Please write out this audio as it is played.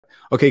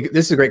Okay,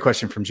 this is a great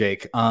question from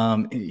Jake.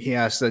 He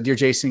asked, Dear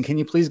Jason, can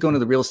you please go into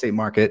the real estate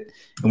market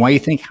and why you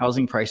think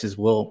housing prices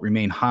will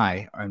remain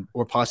high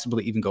or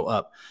possibly even go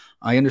up?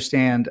 I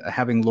understand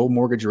having low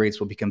mortgage rates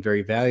will become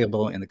very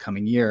valuable in the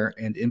coming year,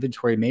 and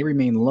inventory may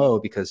remain low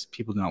because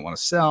people do not want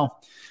to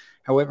sell.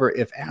 However,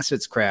 if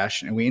assets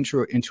crash and we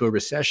enter into a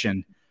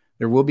recession,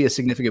 there will be a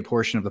significant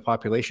portion of the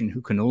population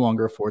who can no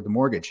longer afford the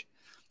mortgage.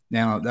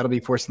 Now, that'll be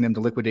forcing them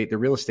to liquidate their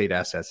real estate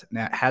assets.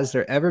 Now, has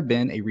there ever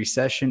been a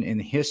recession in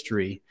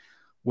history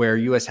where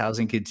U.S.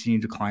 housing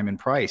continued to climb in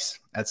price?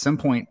 At some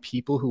point,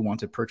 people who want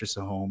to purchase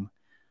a home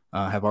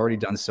have already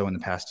done so in the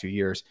past 2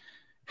 years.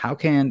 How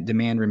can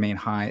demand remain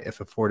high if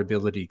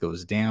affordability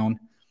goes down,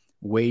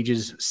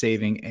 wages,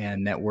 saving,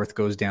 and net worth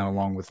goes down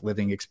along with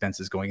living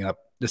expenses going up?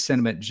 The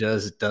sentiment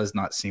just does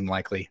not seem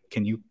likely.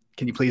 Can you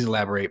please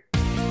elaborate?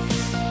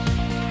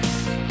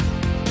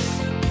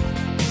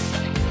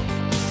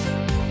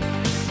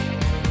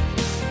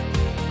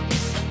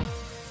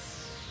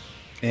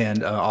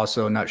 And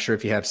also, not sure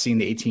if you have seen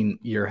the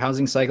 18-year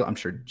housing cycle. I'm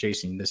sure,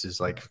 Jason, this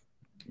is like,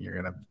 you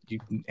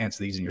can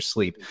answer these in your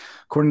sleep.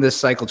 According to this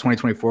cycle,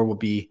 2024 will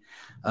be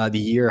the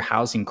year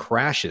housing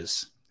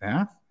crashes.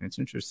 Yeah, it's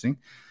interesting.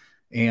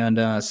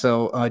 And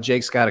so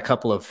Jake's got a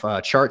couple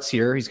of charts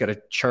here. He's got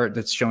a chart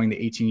that's showing the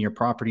 18-year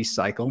property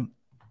cycle.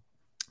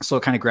 So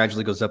it kind of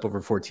gradually goes up over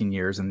 14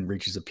 years and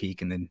reaches a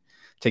peak, and then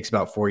takes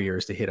about 4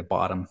 years to hit a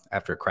bottom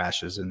after it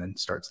crashes, and then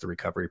starts the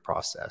recovery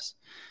process.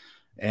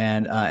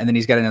 And then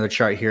he's got another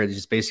chart here that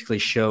just basically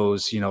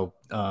shows,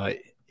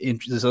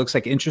 this looks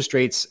like interest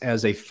rates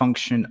as a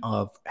function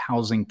of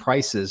housing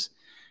prices.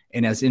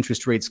 And as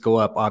interest rates go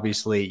up,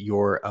 obviously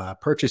your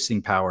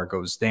purchasing power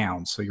goes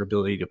down. So your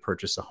ability to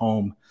purchase a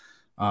home,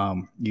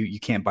 you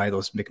can't buy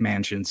those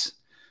McMansions.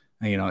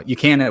 You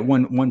can at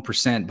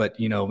 1%, but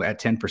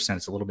at 10%,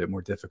 it's a little bit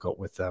more difficult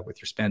with your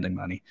spending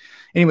money.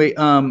 Anyway,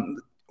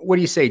 what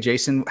do you say,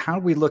 Jason? How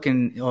are we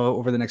looking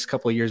over the next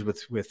couple of years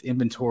with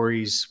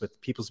inventories,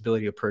 with people's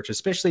ability to purchase,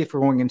 especially if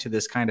we're going into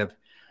this kind of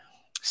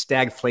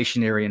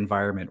stagflationary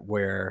environment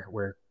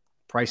where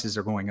prices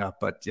are going up,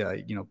 but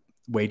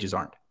wages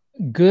aren't?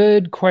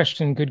 Good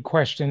question. Good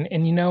question.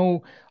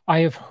 And I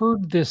have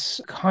heard this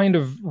kind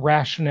of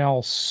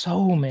rationale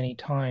so many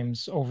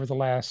times over the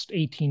last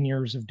 18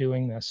 years of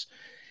doing this.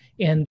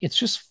 And it's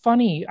just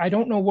funny. I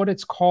don't know what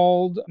it's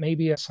called.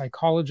 Maybe a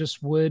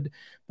psychologist would,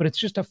 but it's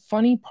just a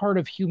funny part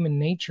of human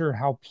nature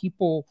how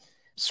people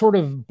sort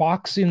of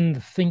box in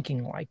the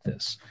thinking like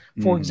this.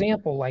 For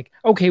example, like,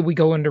 okay, we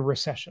go into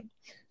recession,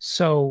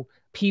 so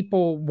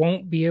people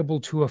won't be able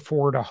to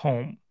afford a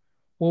home.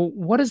 Well,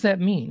 what does that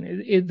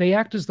mean? They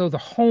act as though the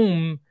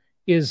home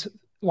is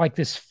like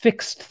this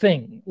fixed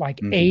thing,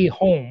 like a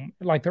home,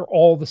 like they're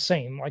all the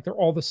same, like they're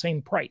all the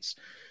same price.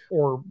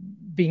 Or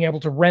being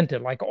able to rent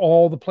it, like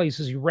all the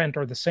places you rent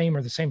are the same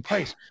or the same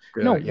price.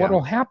 No, what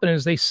will happen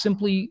is they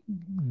simply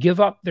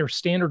give up their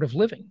standard of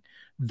living.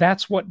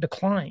 That's what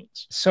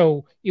declines.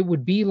 So it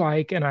would be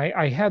like, and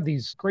I had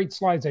these great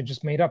slides I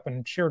just made up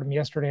and shared them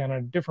yesterday on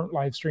a different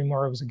live stream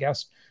where I was a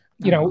guest.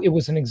 It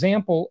was an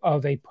example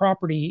of a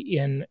property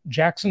in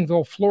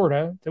Jacksonville,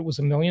 Florida that was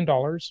 $1 million,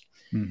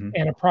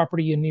 and a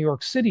property in New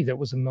York City that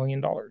was $1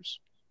 million.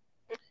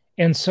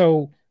 And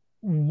so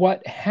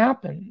what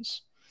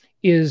happens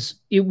is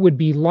it would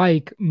be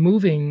like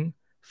moving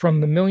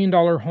from the $1 million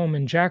home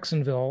in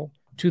Jacksonville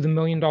to the $1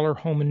 million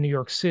home in New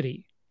York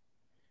City.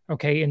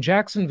 Okay, in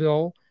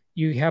Jacksonville,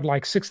 you had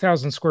like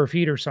 6,000 square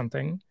feet or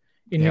something.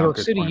 In New York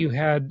City, you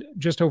had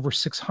just over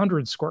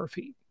 600 square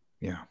feet.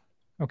 Yeah.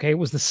 Okay, it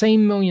was the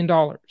same $1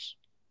 million,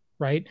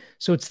 right?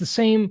 So it's the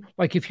same,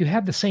 like if you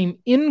had the same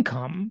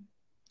income,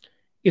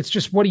 it's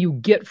just what do you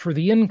get for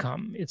the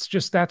income? It's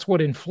just that's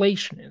what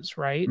inflation is,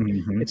 right?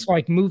 It's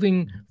like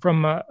moving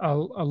from a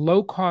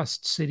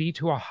low-cost city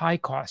to a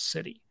high-cost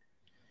city.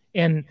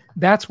 And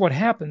that's what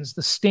happens.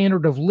 The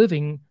standard of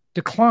living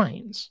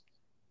declines.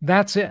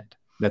 That's it.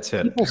 That's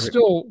it. People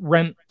still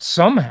rent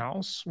some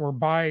house or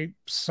buy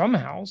some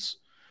house.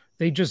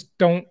 They just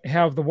don't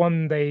have the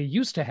one they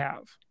used to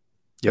have.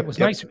 It was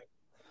nicer.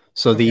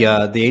 So the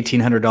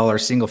 $1,800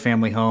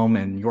 single-family home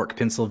in York,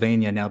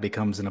 Pennsylvania now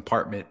becomes an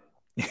apartment.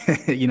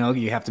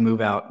 You have to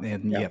move out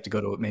and you have to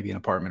go to maybe an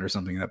apartment or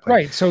something in that place.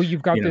 Right. So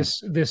you've got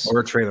this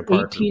or a trailer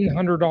park,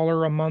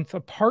 $1,800 a month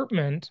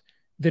apartment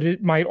that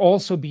it might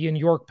also be in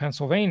York,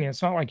 Pennsylvania.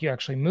 It's not like you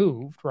actually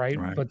moved, right?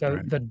 But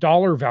the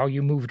dollar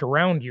value moved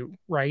around you,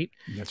 right?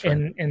 That's right.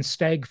 And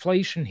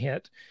stagflation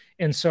hit.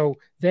 And so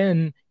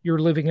then you're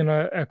living in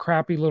a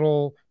crappy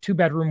little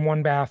 2-bedroom,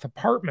 1-bath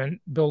apartment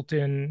built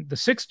in the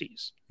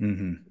 60s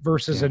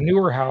versus a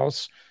newer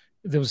house.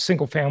 There was a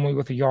single family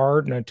with a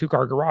yard and a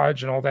 2-car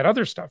garage and all that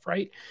other stuff,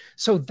 right?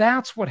 So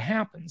that's what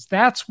happens.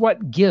 That's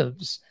what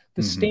gives.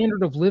 The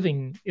standard of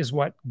living is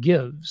what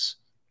gives.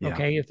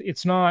 Okay.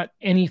 It's not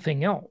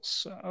anything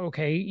else.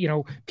 Okay.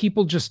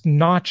 People just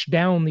notch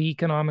down the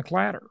economic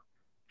ladder.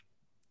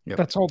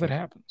 That's all that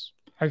happens.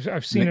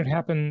 I've seen it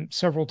happen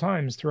several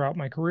times throughout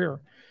my career.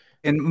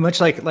 And much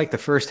like the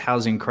first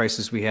housing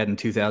crisis we had in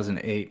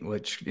 2008,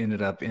 which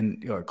ended up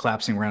in or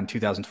collapsing around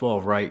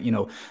 2012, right?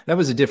 That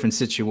was a different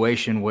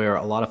situation where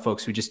a lot of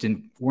folks who just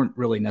weren't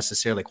really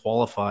necessarily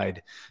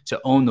qualified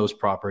to own those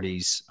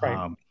properties.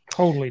 Right.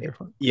 Totally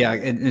different. Yeah,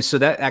 and so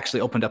that actually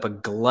opened up a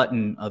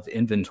glutton of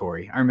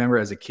inventory. I remember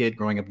as a kid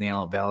growing up in the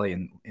Antelope Valley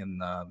in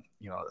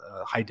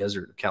high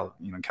desert,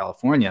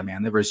 California,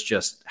 man, there was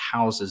just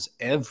houses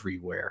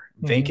everywhere,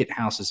 vacant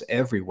houses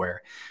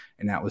everywhere,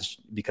 and that was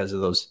because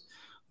of those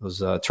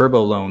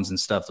turbo loans and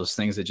stuff. Those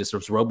things that just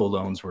those robo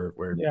loans were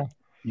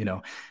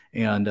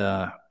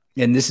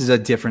and this is a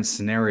different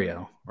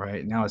scenario,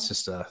 right? Now it's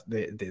just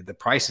the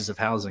prices of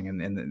housing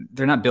and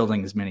they're not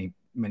building as many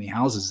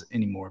houses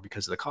anymore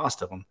because of the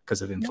cost of them,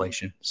 because of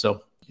inflation.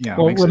 So yeah.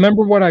 Well,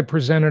 remember what I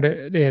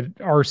presented at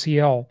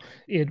RCL?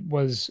 It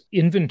was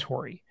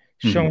inventory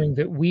showing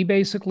that we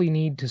basically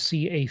need to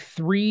see a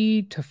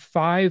 300 to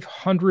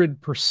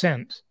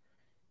 500%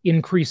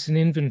 increase in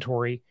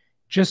inventory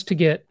just to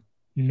get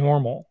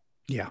normal.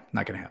 Yeah,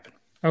 not going to happen.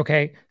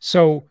 Okay.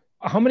 So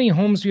how many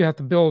homes do you have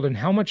to build and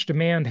how much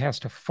demand has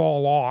to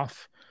fall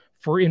off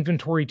for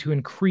inventory to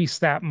increase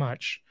that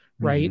much,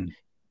 right?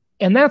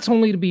 And that's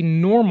only to be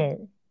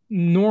normal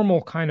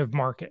kind of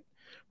market,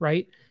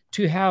 right?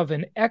 To have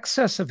an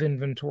excess of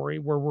inventory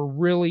where we're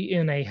really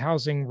in a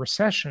housing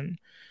recession,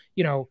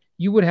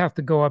 you would have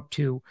to go up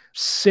to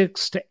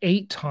 6 to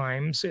 8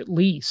 times at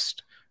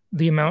least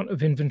the amount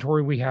of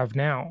inventory we have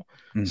now.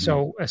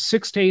 So a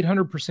 600 to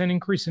 800%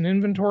 increase in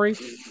inventory.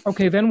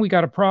 Okay, then we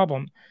got a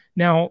problem.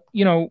 Now,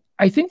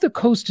 I think the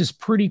coast is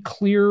pretty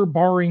clear,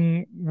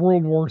 barring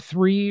World War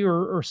III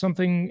or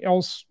something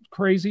else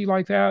crazy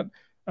like that.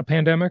 A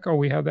pandemic. Oh,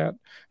 we had that.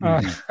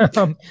 I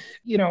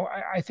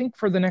think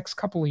for the next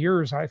couple of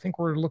years, I think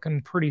we're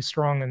looking pretty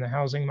strong in the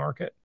housing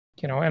market.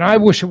 And I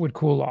wish it would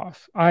cool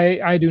off.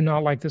 I do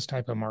not like this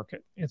type of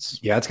market. It's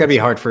got to be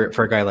hard for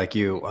a guy like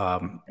you,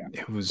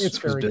 whose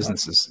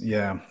businesses. Tough.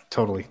 Yeah,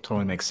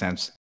 totally makes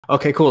sense.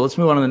 Okay, cool. Let's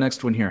move on to the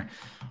next one here.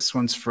 This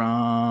one's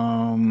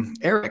from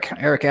Eric.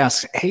 Eric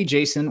asks, "Hey,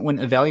 Jason, when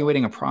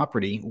evaluating a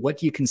property, what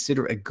do you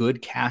consider a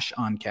good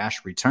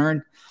cash-on-cash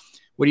return?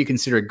 What do you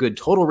consider a good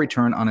total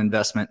return on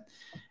investment?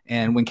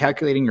 And when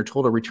calculating your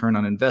total return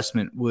on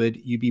investment, would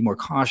you be more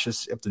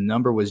cautious if the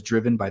number was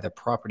driven by the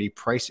property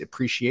price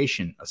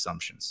appreciation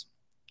assumptions?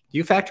 Do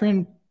you factor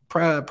in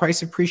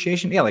price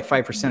appreciation? Yeah, like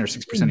 5% or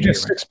 6%.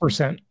 Just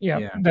 6%.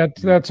 Yeah.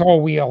 That's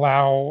all we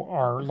allow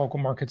our local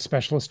market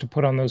specialists to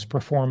put on those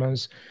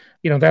performas.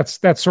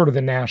 That's sort of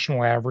the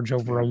national average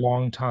over a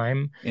long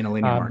time. In a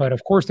linear market. But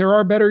of course, there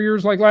are better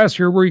years like last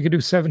year where you could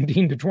do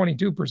 17 to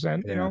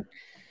 22%.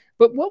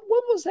 But what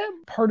was that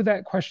part of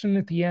that question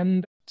at the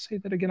end? Say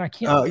that again. I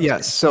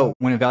can't. So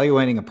when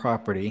evaluating a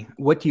property,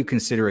 what do you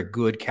consider a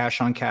good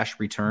cash-on-cash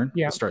return?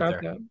 Yeah, we'll start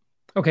there. That.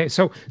 Okay,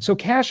 so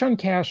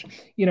cash-on-cash,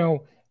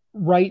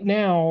 right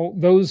now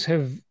those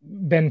have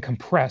been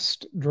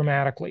compressed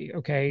dramatically.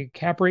 Okay,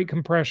 cap rate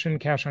compression,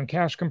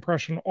 cash-on-cash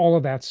compression, all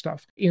of that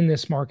stuff in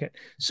this market.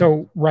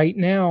 So right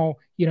now,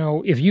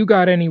 if you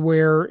got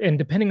anywhere, and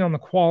depending on the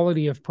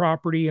quality of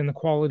property and the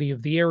quality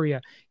of the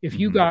area, if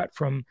you got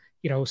from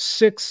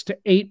 6 to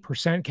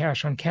 8%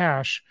 cash on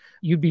cash,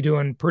 you'd be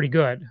doing pretty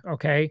good.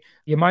 Okay.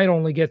 You might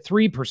only get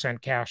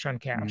 3% cash on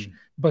cash,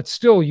 but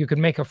still you could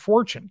make a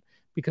fortune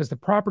because the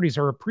properties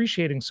are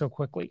appreciating so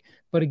quickly.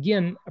 But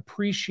again,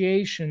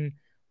 appreciation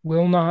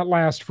will not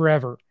last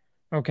forever.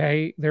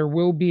 Okay. There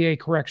will be a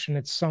correction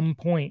at some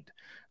point.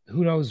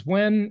 Who knows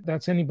when?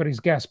 That's anybody's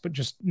guess, but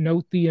just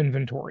note the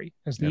inventory.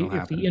 If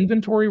the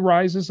inventory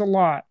rises a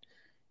lot,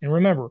 and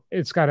remember,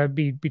 it's got to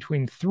be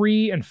between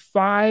 3 and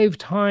 5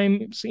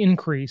 times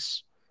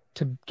increase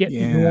to get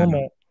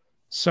normal.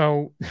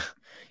 So,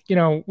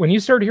 when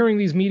you start hearing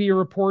these media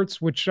reports,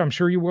 which I'm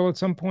sure you will at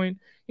some point,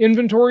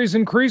 inventory is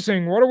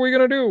increasing. What are we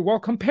going to do? Well,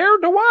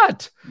 compared to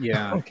what?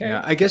 Yeah. Okay.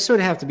 Yeah. I guess it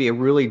would have to be a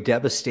really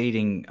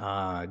devastating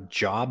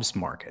jobs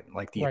market.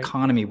 Like the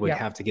economy would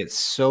have to get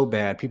so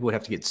bad. People would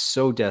have to get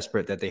so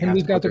desperate that they have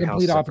to put their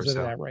houses up for sale. We've got the complete opposite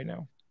of that right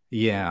now.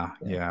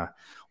 Yeah.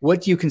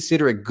 What do you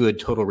consider a good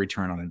total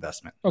return on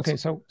investment? Okay,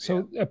 so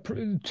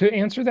to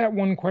answer that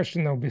one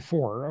question though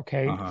before,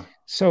 okay,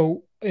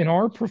 so in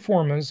our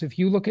performance, if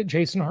you look at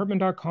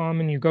jasonhartman.com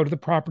and you go to the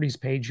properties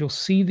page, you'll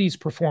see these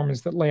performance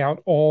that lay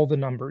out all the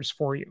numbers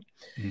for you.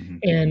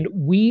 And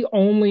we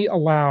only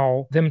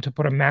allow them to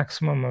put a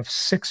maximum of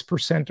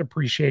 6%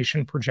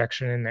 appreciation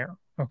projection in there,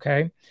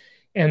 okay?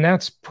 And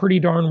that's pretty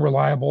darn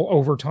reliable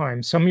over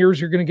time. Some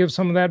years you're going to give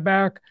some of that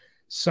back.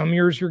 Some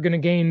years you're going to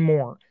gain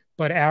more.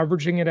 But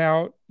averaging it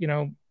out,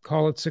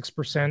 call it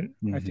 6%.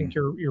 I think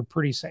you're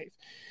pretty safe.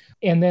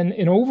 And then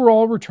an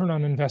overall return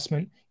on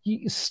investment,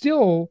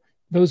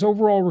 those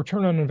overall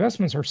return on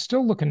investments are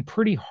still looking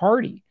pretty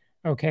hardy.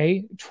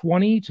 Okay,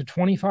 20 to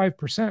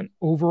 25%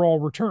 overall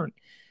return.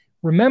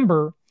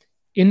 Remember,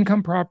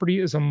 income property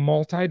is a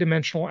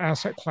multi-dimensional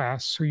asset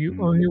class, so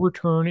you earn your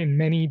return in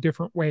many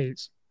different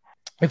ways.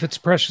 If it's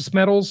precious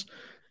metals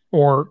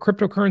or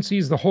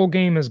cryptocurrencies, the whole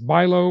game is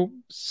buy low,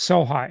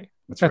 sell high.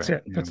 That's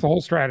it. That's the whole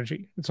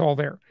strategy. It's all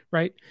there,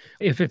 right?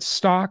 If it's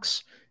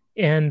stocks,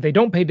 And they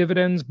don't pay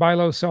dividends, buy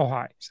low, sell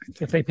high.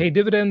 If they pay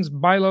dividends,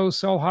 buy low,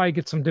 sell high,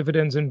 get some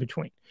dividends in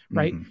between,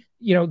 right?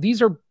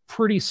 These are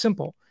pretty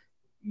simple.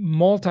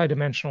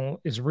 Multidimensional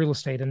is real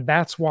estate, and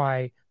that's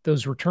why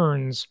those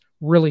returns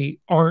really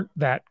aren't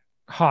that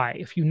high.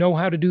 If you know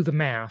how to do the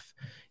math,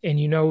 and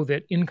you know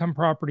that income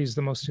property is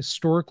the most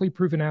historically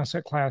proven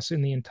asset class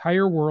in the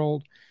entire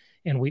world,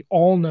 and we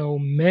all know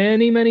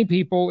many, many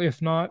people,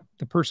 if not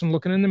the person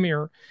looking in the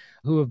mirror,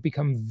 who have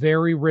become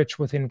very rich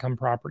with income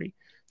property.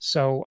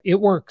 So it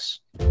works.